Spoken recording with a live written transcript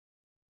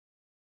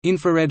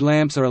Infrared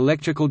lamps are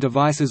electrical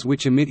devices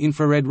which emit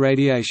infrared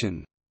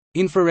radiation.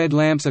 Infrared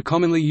lamps are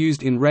commonly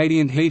used in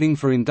radiant heating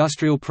for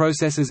industrial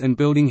processes and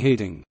building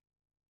heating.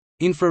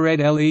 Infrared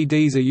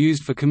LEDs are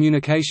used for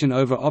communication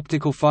over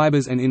optical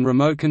fibers and in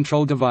remote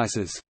control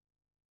devices.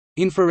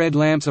 Infrared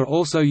lamps are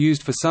also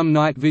used for some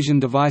night vision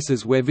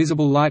devices where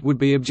visible light would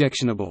be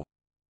objectionable.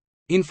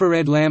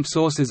 Infrared lamp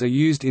sources are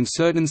used in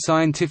certain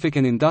scientific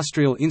and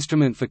industrial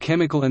instrument for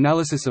chemical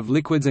analysis of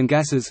liquids and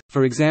gases.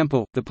 For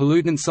example, the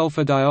pollutant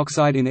sulfur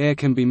dioxide in air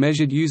can be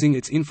measured using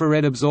its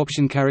infrared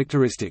absorption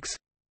characteristics.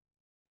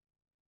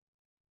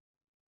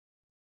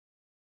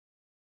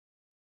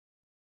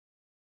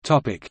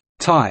 Topic: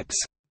 Types.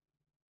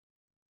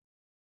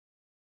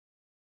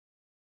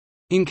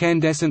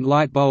 Incandescent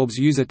light bulbs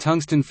use a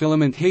tungsten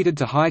filament heated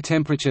to high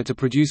temperature to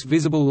produce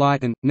visible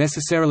light and,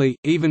 necessarily,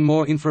 even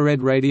more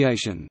infrared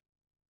radiation.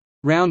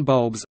 Round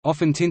bulbs,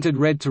 often tinted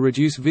red to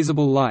reduce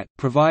visible light,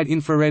 provide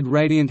infrared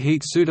radiant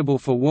heat suitable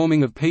for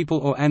warming of people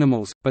or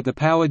animals, but the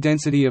power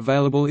density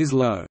available is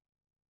low.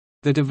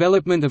 The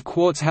development of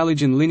quartz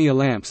halogen linear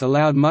lamps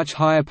allowed much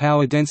higher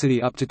power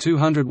density up to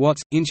 200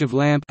 watts, inch of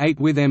lamp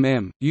 8 with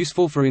mm,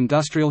 useful for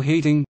industrial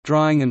heating,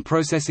 drying and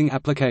processing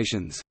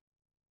applications.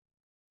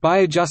 By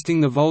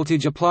adjusting the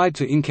voltage applied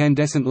to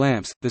incandescent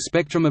lamps, the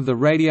spectrum of the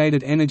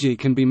radiated energy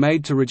can be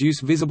made to reduce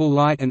visible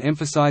light and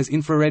emphasize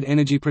infrared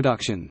energy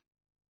production.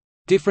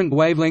 Different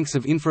wavelengths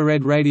of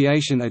infrared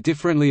radiation are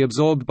differently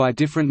absorbed by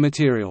different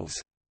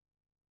materials.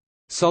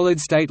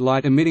 Solid-state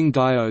light-emitting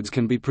diodes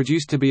can be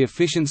produced to be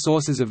efficient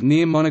sources of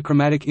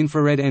near-monochromatic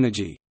infrared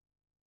energy.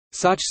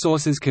 Such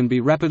sources can be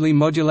rapidly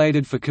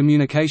modulated for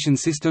communication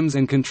systems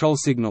and control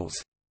signals.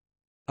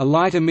 A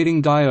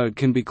light-emitting diode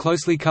can be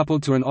closely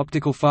coupled to an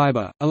optical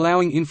fiber,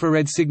 allowing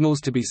infrared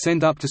signals to be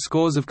sent up to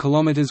scores of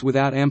kilometers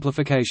without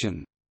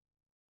amplification.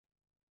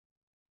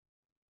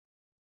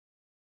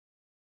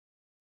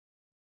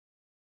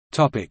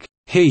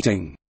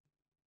 Heating.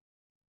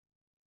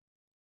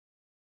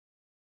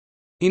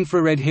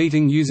 Infrared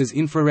heating uses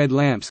infrared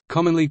lamps,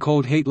 commonly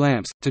called heat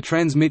lamps, to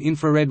transmit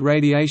infrared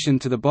radiation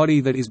to the body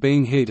that is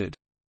being heated.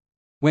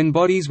 When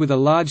bodies with a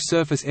large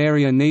surface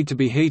area need to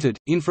be heated,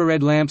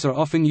 infrared lamps are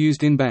often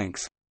used in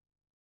banks.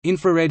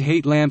 Infrared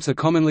heat lamps are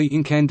commonly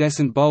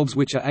incandescent bulbs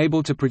which are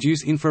able to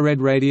produce infrared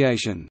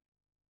radiation.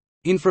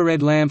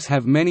 Infrared lamps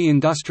have many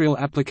industrial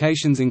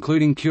applications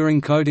including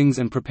curing coatings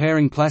and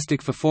preparing plastic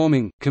for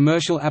forming,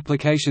 commercial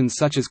applications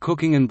such as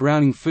cooking and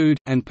browning food,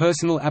 and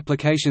personal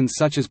applications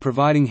such as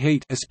providing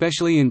heat,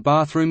 especially in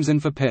bathrooms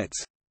and for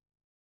pets.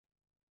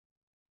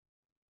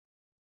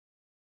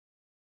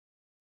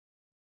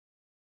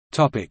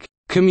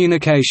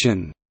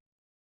 Communication.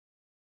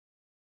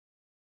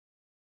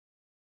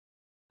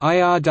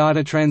 IR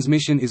data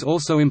transmission is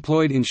also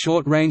employed in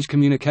short-range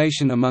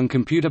communication among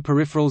computer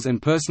peripherals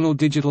and personal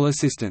digital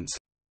assistants.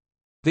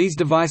 These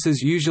devices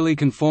usually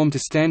conform to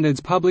standards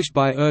published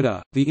by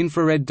IRDA, the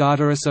Infrared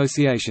Data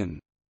Association.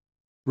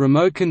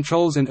 Remote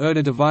controls and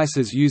IRDA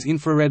devices use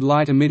infrared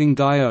light-emitting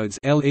diodes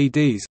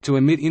 (LEDs) to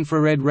emit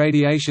infrared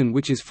radiation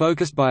which is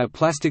focused by a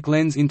plastic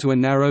lens into a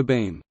narrow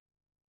beam.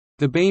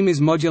 The beam is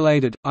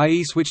modulated,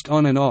 i.e. switched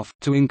on and off,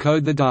 to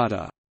encode the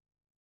data.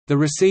 The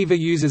receiver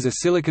uses a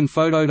silicon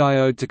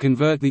photodiode to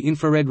convert the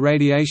infrared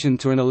radiation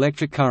to an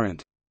electric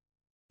current.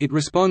 It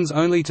responds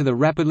only to the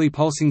rapidly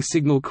pulsing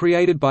signal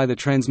created by the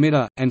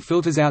transmitter, and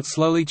filters out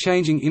slowly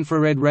changing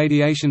infrared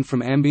radiation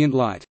from ambient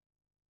light.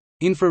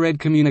 Infrared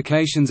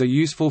communications are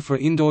useful for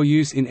indoor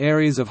use in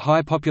areas of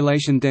high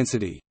population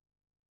density.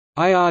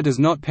 IR does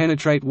not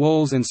penetrate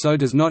walls and so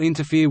does not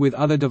interfere with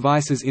other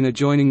devices in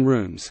adjoining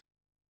rooms.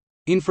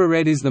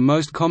 Infrared is the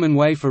most common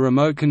way for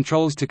remote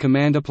controls to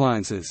command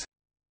appliances.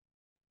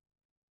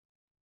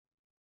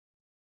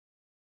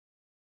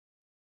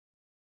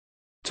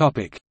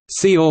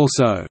 See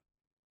also: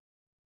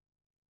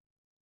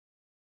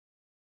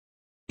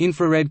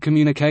 Infrared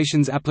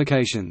communications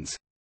applications.